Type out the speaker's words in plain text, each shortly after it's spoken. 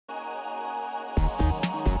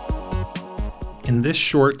In this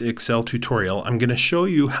short Excel tutorial, I'm going to show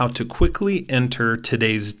you how to quickly enter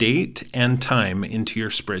today's date and time into your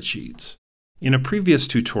spreadsheets. In a previous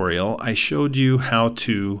tutorial, I showed you how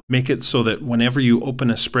to make it so that whenever you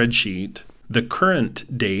open a spreadsheet, the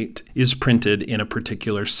current date is printed in a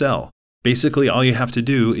particular cell. Basically, all you have to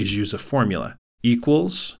do is use a formula.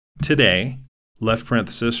 Equals today, left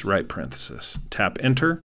parenthesis, right parenthesis. Tap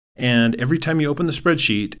enter, and every time you open the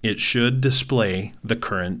spreadsheet, it should display the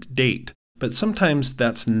current date. But sometimes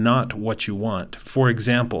that's not what you want. For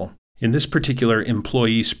example, in this particular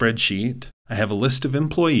employee spreadsheet, I have a list of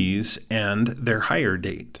employees and their hire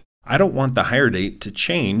date. I don't want the hire date to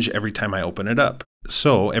change every time I open it up.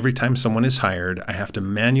 So every time someone is hired, I have to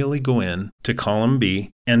manually go in to column B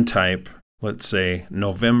and type, let's say,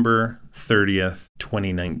 November 30th,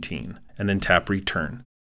 2019, and then tap return.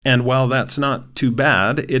 And while that's not too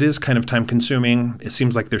bad, it is kind of time consuming. It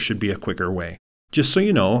seems like there should be a quicker way. Just so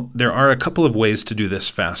you know, there are a couple of ways to do this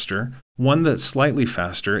faster. One that's slightly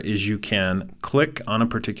faster is you can click on a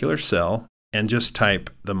particular cell and just type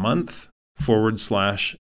the month, /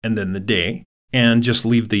 and then the day, and just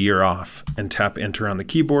leave the year off and tap enter on the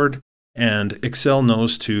keyboard, and Excel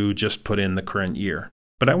knows to just put in the current year.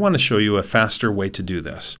 But I want to show you a faster way to do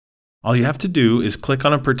this. All you have to do is click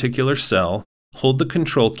on a particular cell, hold the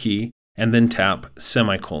Control key, and then tap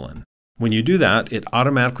semicolon. When you do that, it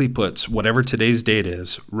automatically puts whatever today's date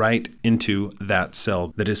is right into that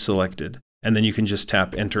cell that is selected. And then you can just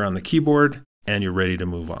tap enter on the keyboard and you're ready to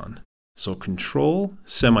move on. So Control,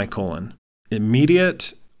 semicolon,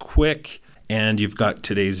 immediate, quick, and you've got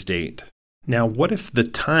today's date. Now, what if the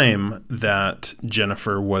time that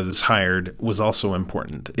Jennifer was hired was also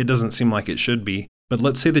important? It doesn't seem like it should be. But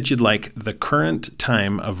let's say that you'd like the current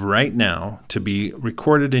time of right now to be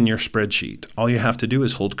recorded in your spreadsheet. All you have to do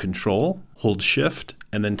is hold Control, hold Shift,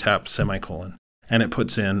 and then tap semicolon. And it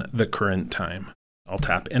puts in the current time. I'll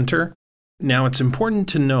tap Enter. Now it's important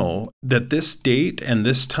to know that this date and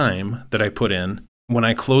this time that I put in, when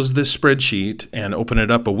I close this spreadsheet and open it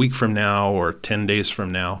up a week from now or 10 days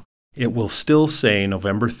from now, it will still say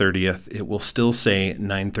November 30th. It will still say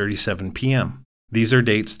 9:37 p.m. These are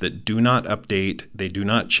dates that do not update, they do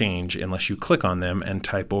not change unless you click on them and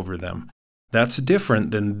type over them. That's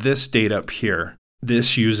different than this date up here.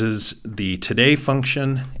 This uses the today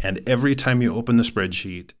function, and every time you open the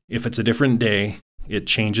spreadsheet, if it's a different day, it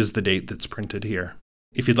changes the date that's printed here.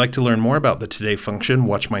 If you'd like to learn more about the today function,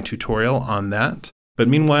 watch my tutorial on that. But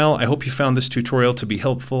meanwhile, I hope you found this tutorial to be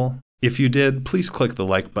helpful. If you did, please click the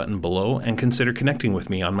like button below and consider connecting with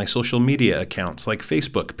me on my social media accounts like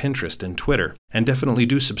Facebook, Pinterest, and Twitter. And definitely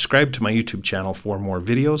do subscribe to my YouTube channel for more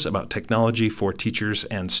videos about technology for teachers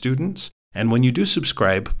and students. And when you do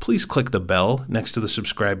subscribe, please click the bell next to the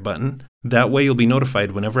subscribe button. That way you'll be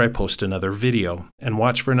notified whenever I post another video. And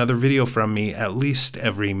watch for another video from me at least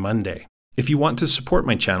every Monday. If you want to support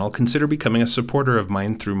my channel, consider becoming a supporter of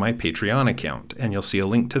mine through my Patreon account, and you'll see a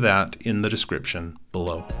link to that in the description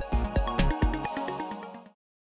below.